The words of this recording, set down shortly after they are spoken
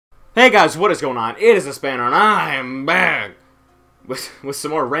Hey guys, what is going on? It is the Spanner, and I am back with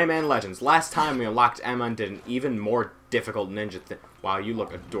some more Rayman Legends. Last time we unlocked Emma and did an even more difficult ninja thing. Wow, you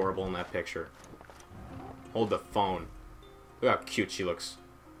look adorable in that picture. Hold the phone. Look how cute she looks.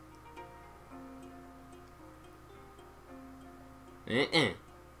 Okay,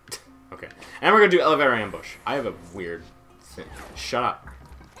 and we're gonna do elevator ambush. I have a weird thing. Shut up.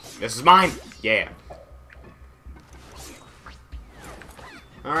 This is mine. Yeah.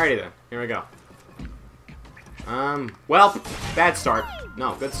 Alrighty then, here we go. Well, bad start.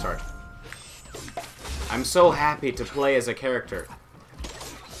 No, good start. I'm so happy to play as a character.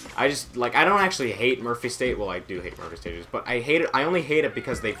 I don't actually hate Murphy State. Well, I do hate Murphy Stages, but I hate it. I only hate it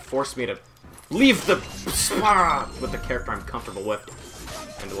because they force me to leave the with the character I'm comfortable with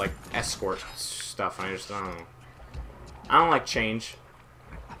and to, like, escort stuff. I don't know. I don't like change.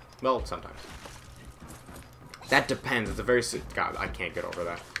 Well, sometimes. That depends. It's a very... God, I can't get over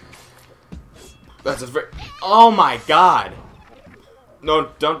that. That's a very... Oh my god! No,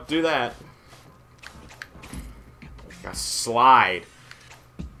 don't do that. Gotta slide.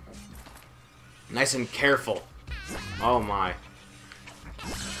 Nice and careful. Oh my.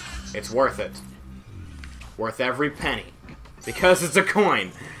 It's worth it. Worth every penny. Because it's a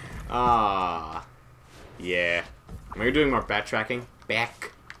coin. Ah. Yeah. Am I doing more backtracking?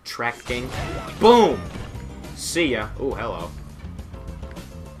 Backtracking. Boom! See ya. Ooh, hello.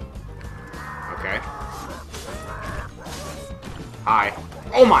 Okay. Hi.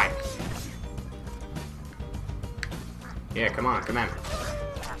 Oh my! Yeah, come on, come on.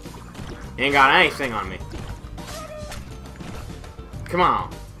 You ain't got anything on me. Come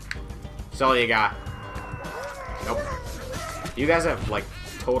on. That's all you got. Nope. You guys have, like,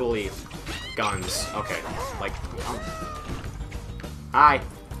 totally guns. Okay. Like, hi.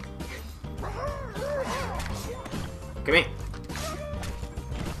 Come here.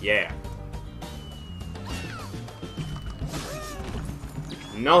 Yeah.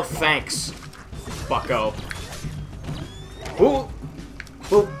 No thanks, bucko. Ooh.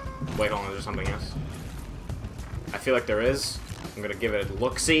 Ooh. Wait, hold on, there's something else. I feel like there is. I'm gonna give it a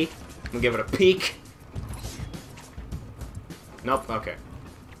look-see. I'm gonna give it a peek. Nope, okay.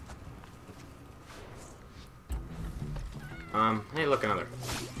 Hey, look, another.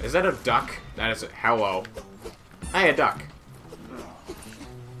 Is that a duck? That is a... Hello. Hey, a duck.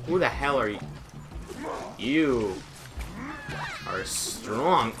 Who the hell are you? You are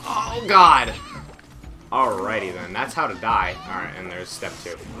strong. Oh, God! Alrighty, then. That's how to die. Alright, and there's step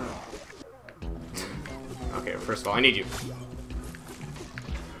 2. Okay, first of all, I need you.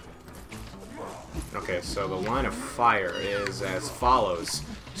 Okay, so the line of fire is as follows.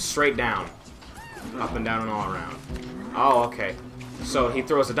 Straight down. Up and down and all around. Oh, okay. So he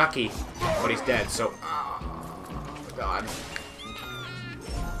throws a ducky, but he's dead, so... Oh, God.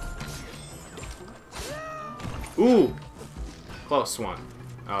 Ooh! Close one.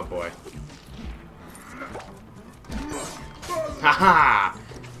 Oh, boy. Haha!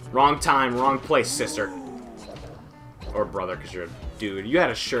 Wrong time, wrong place, sister. Or brother, because you're a dude. You had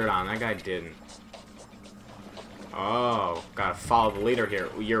a shirt on, that guy didn't. Oh, gotta follow the leader here.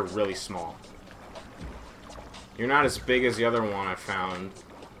 You're really small. You're not as big as the other one I found.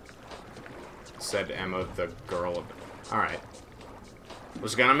 Said Emma, the girl. Alright.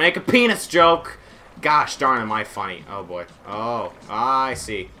 Was gonna make a penis joke! Gosh darn, am I funny. Oh boy. Oh, I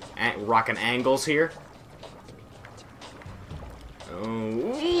see. Rocking angles here.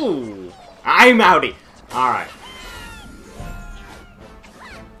 Ooh. I'm outie! Alright.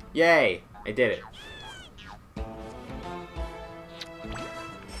 Yay! I did it.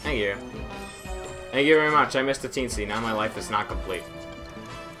 Thank you. Thank you very much. I missed a teensy. Now my life is not complete.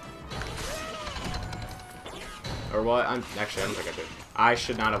 Or what? Actually, I don't think I did. I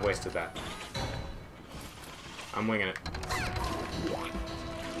should not have wasted that. I'm winging it.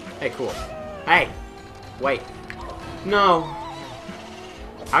 Hey, cool. Hey! Wait. No!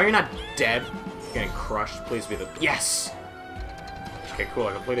 How are you not dead? You're getting crushed. Please be the... Yes! Okay, cool.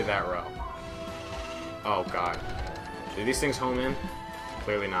 I completed that row. Oh, God. Did these things home in?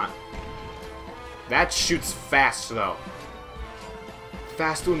 Clearly not. That shoots fast, though.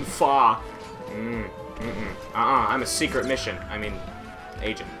 Fast and far. I'm a secret mission. I mean,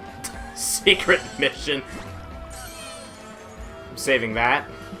 agent. Secret mission. I'm saving that.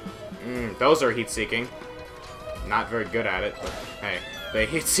 Those are heat-seeking. Not very good at it, but hey, they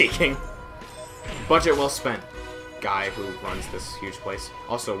heat-seeking. Budget well spent. Guy who runs this huge place.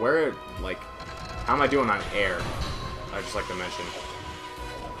 Also, where, like, how am I doing on air? I'd just like to mention.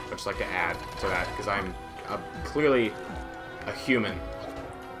 I'd just like to add to that, because I'm clearly a human.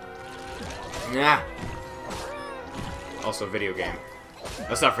 Yeah. Also, video game.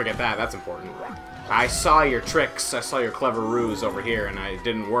 Let's not forget that. That's important. I saw your tricks. I saw your clever ruse over here, and it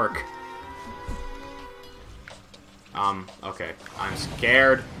didn't work. Okay. I'm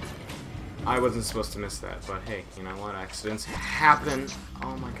scared. I wasn't supposed to miss that, but hey, you know what? Accidents happen.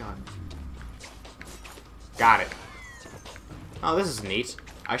 Oh my god. Got it. Oh, this is neat.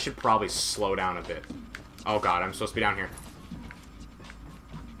 I should probably slow down a bit. Oh god, I'm supposed to be down here.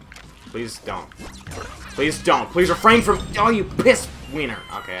 Please don't. Please don't. Please refrain from... Oh, you piss wiener.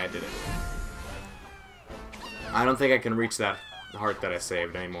 Okay, I did it. I don't think I can reach that heart that I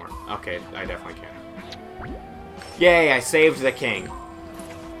saved anymore. Okay, I definitely can. Yay, I saved the king.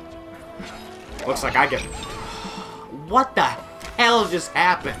 Looks like I get... What the hell just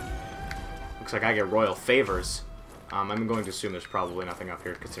happened? Looks like I get royal favors. I'm going to assume there's probably nothing up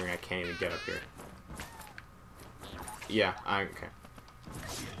here, considering I can't even get up here. Yeah, okay.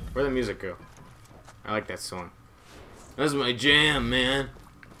 Where'd the music go? I like that song. That's my jam, man.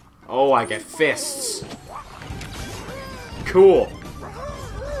 Oh, I get fists. Cool.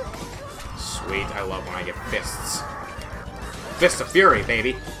 Sweet, I love when I get fists. Fist of Fury,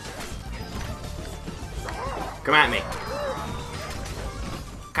 baby. Come at me.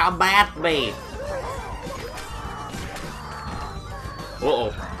 Combat me.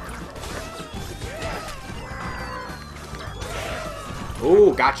 Uh-oh.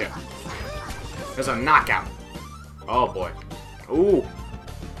 Ooh, gotcha. There's a knockout. Oh, boy. Ooh.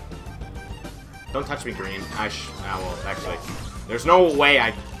 Don't touch me, green. Well, actually, there's no way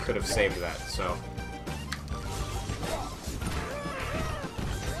I could have saved that, so.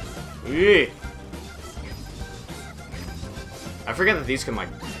 Eee. I forget that these can, like,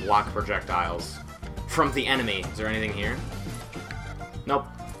 block projectiles from the enemy. Is there anything here? Nope.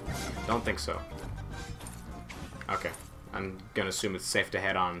 Don't think so. Okay. I'm gonna assume it's safe to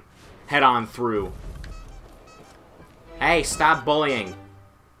head on through. Hey, stop bullying!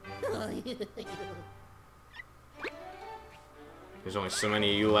 There's only so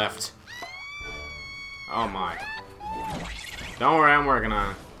many of you left. Oh my. Don't worry, I'm working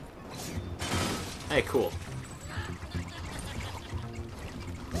on it. Hey, cool.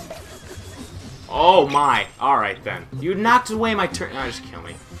 Oh my! Alright then. You knocked away my turn. No, just kill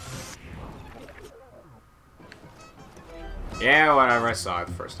me. Yeah, whatever. I saw it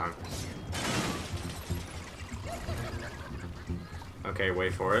the first time. Okay,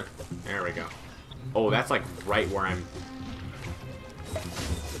 wait for it. There we go. Oh, that's like right where I'm...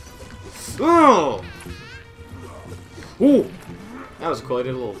 Oh! Ooh! That was cool. I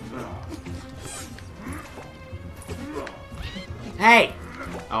did a little... Hey!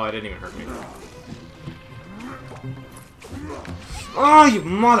 Oh, it didn't even hurt me. Oh, you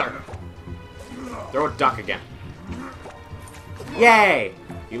mother! Throw a duck again. Yay!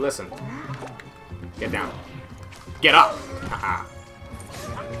 You listen. Get down. Get up! Haha.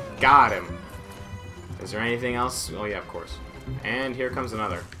 Got him. Is there anything else? Oh, yeah, of course. And here comes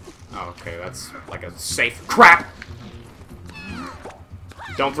another. Oh, okay, that's like a safe... Crap!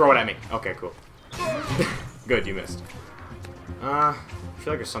 Don't throw it at me. Okay, cool. Good, you missed. I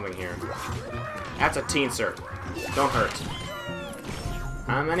feel like there's something here. That's a teen cert. Don't hurt.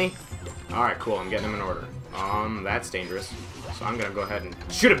 How many? Alright, cool. I'm getting them in order. That's dangerous. So I'm gonna go ahead and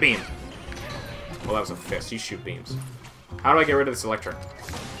shoot a beam. Well, that was a fist. You shoot beams. How do I get rid of this electric?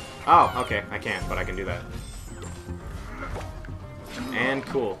 Oh, okay. I can't, but I can do that. And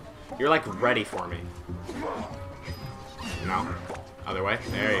cool. You're like ready for me. No. Other way.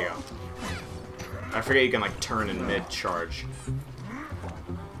 There you go. I forget you can like turn in mid-charge.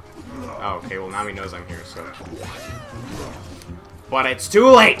 Oh, okay. Well, now he knows I'm here, so... But it's too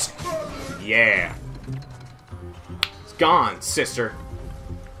late! Yeah. It's gone, sister.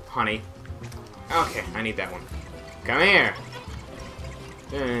 Honey. Okay, I need that one. Come here.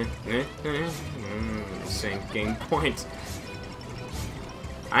 Sinking point.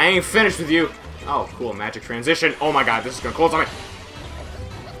 I ain't finished with you. Oh, cool. Magic transition. Oh my god, this is gonna close on me.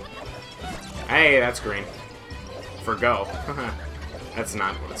 Hey, that's green. For go. That's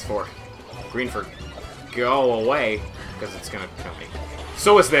not what it's for. Green for go away, because it's gonna kill me.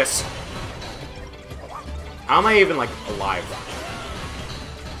 So is this. How am I even, like, alive?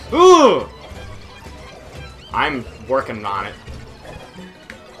 Ooh! I'm working on it.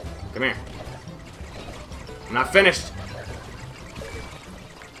 Come here. I'm not finished.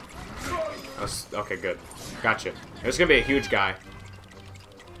 Okay, good. Gotcha. There's gonna be a huge guy.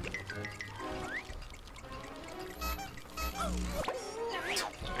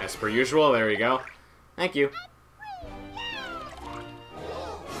 As per usual, there we go. Thank you.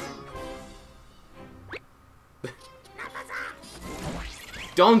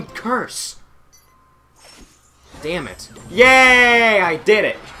 Don't curse! Damn it. Yay! I did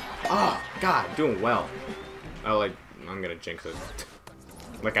it! Oh, God, I'm doing well. Oh, like, I'm gonna jinx it.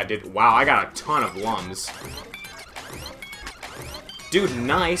 Like I did. Wow, I got a ton of lums. Dude,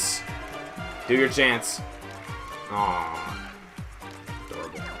 nice. Do your chance. Aww.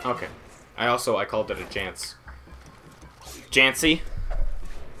 Adorable. Okay. I called it a chance. Jancy.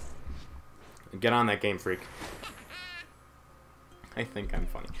 Get on that, Game Freak. I think I'm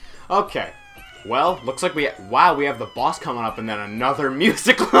funny. Okay. Well, looks like we have the boss coming up and then another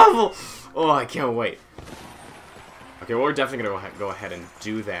music level. Oh, I can't wait. Okay, well, we're definitely gonna go ahead and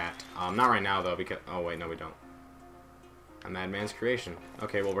do that. Not right now though, because oh wait, no, we don't. A madman's creation.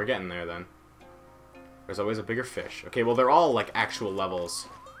 Okay, well, we're getting there then. There's always a bigger fish. Okay, well, they're all like actual levels,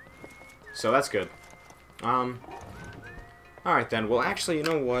 so that's good. All right then. Well, actually, you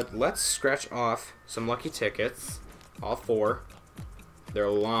know what? Let's scratch off some lucky tickets. All 4. They're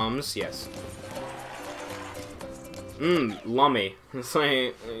lums, yes. Lummy. It's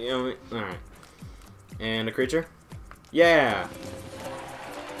like, you know, alright. And a creature? Yeah!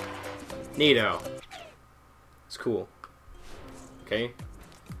 Neato. It's cool. Okay.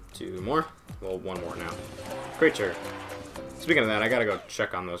 2 more. Well, 1 more now. Creature. Speaking of that, I gotta go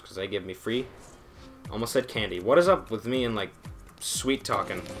check on those because they give me free. Almost said candy. What is up with me and, like, sweet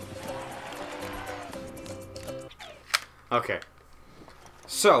talking? Okay.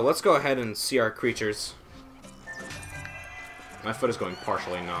 So, let's go ahead and see our creatures. My foot is going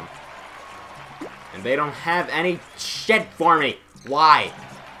partially numb. And they don't have any shit for me. Why?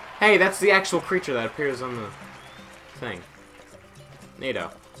 Hey, that's the actual creature that appears on the thing.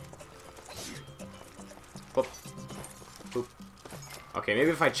 Neato. Boop. Boop. Okay,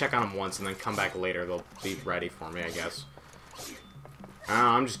 maybe if I check on them once and then come back later, they'll be ready for me, I guess. I don't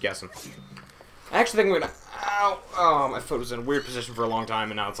know, I'm just guessing. I actually think I'm gonna... Ow! Oh, my foot was in a weird position for a long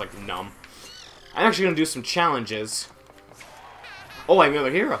time, and now it's, like, numb. I'm actually gonna do some challenges. Oh, I'm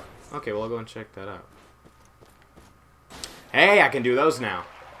another hero. Okay, well, I'll go and check that out. Hey, I can do those now.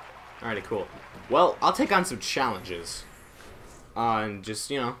 Alrighty, cool. Well, I'll take on some challenges. And just,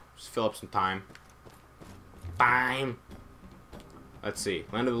 you know, just fill up some time. Bam! Let's see.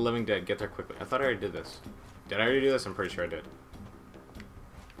 Land of the Living Dead. Get there quickly. I thought I already did this. Did I already do this? I'm pretty sure I did.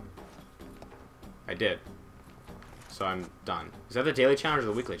 I did. So I'm done. Is that the daily challenge or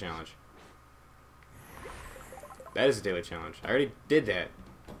the weekly challenge? That is a daily challenge. I already did that.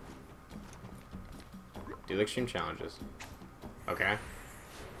 Do the extreme challenges. Okay.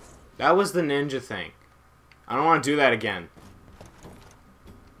 That was the ninja thing. I don't want to do that again.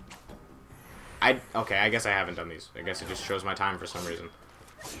 Okay, I guess I haven't done these. I guess it just shows my time for some reason.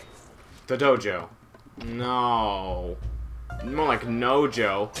 The dojo. No. More like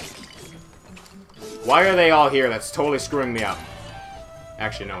no-jo. Why are they all here? That's totally screwing me up.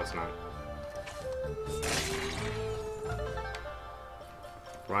 Actually, no, it's not.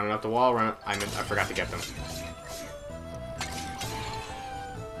 Running up the wall, I forgot to get them.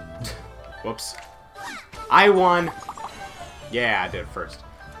 Whoops. I won! Yeah, I did it first.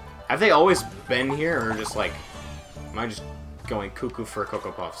 Have they always been here, or just like... Am I just going cuckoo for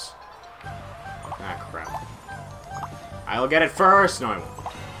Cocoa Puffs? Ah, crap. I'll get it first! No, I won't.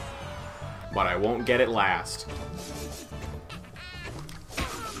 But I won't get it last.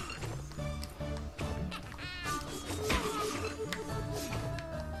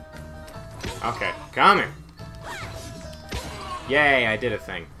 Okay, come here. Yay, I did a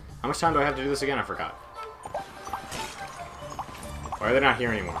thing. How much time do I have to do this again? I forgot. Why are they not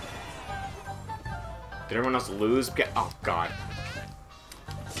here anymore? Did everyone else lose? Oh, God.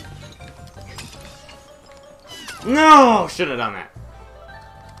 No! Shouldn't have done that.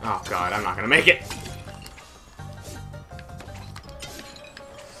 Oh, God, I'm not gonna make it.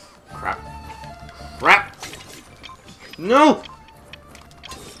 Crap. Crap! No!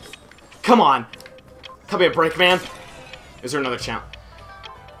 Come on! Cut me a break, man. Is there another challenge?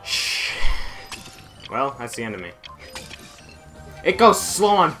 Shh. Well, that's the end of me. It goes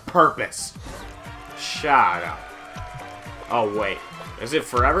slow on purpose. Shut up. Oh, wait. Is it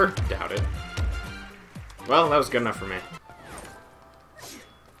forever? Doubt it. Well, that was good enough for me.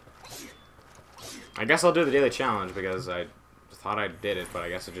 I guess I'll do the daily challenge because I thought I did it, but I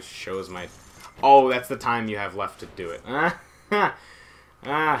guess it just shows my... Oh, that's the time you have left to do it.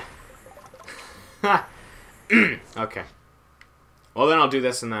 Okay. Well, then I'll do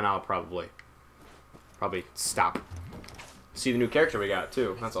this, and then I'll probably stop. See the new character we got,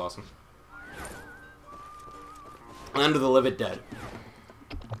 too. That's awesome. Land of the Livid Dead.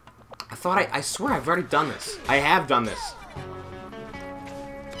 I swear I've already done this. I have done this.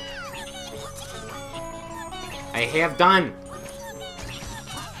 I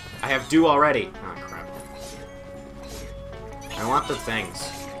have do already. Oh, crap. I want the things.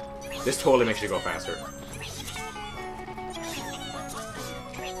 This totally makes you go faster.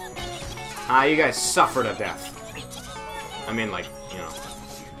 Ah, you guys suffer to death. I mean, like, you know.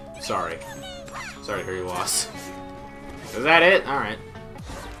 Sorry. Sorry to hear you lost. Is that it? Alright.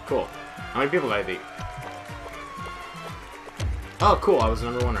 Cool. How many people did I beat? Oh, cool. I was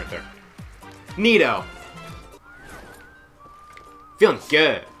number 1 right there. Neato. Feeling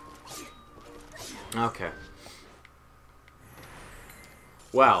good. Okay.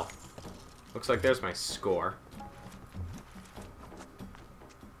 Well. Looks like there's my score.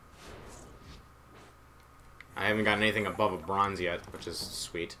 I haven't gotten anything above a bronze yet, which is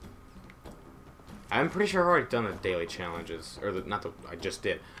sweet. I'm pretty sure I've already done the daily challenges. Or, I just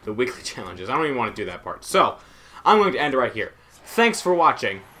did. The weekly challenges. I don't even want to do that part. So, I'm going to end it right here. Thanks for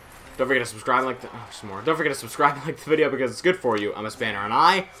watching. Don't forget to subscribe and like the... Oh, some more. Don't forget to subscribe and like the video because it's good for you. I'm a Spanner, and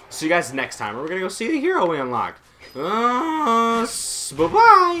I will see you guys next time. We're going to go see the hero we unlocked. Bye-bye.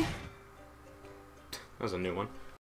 That was a new one.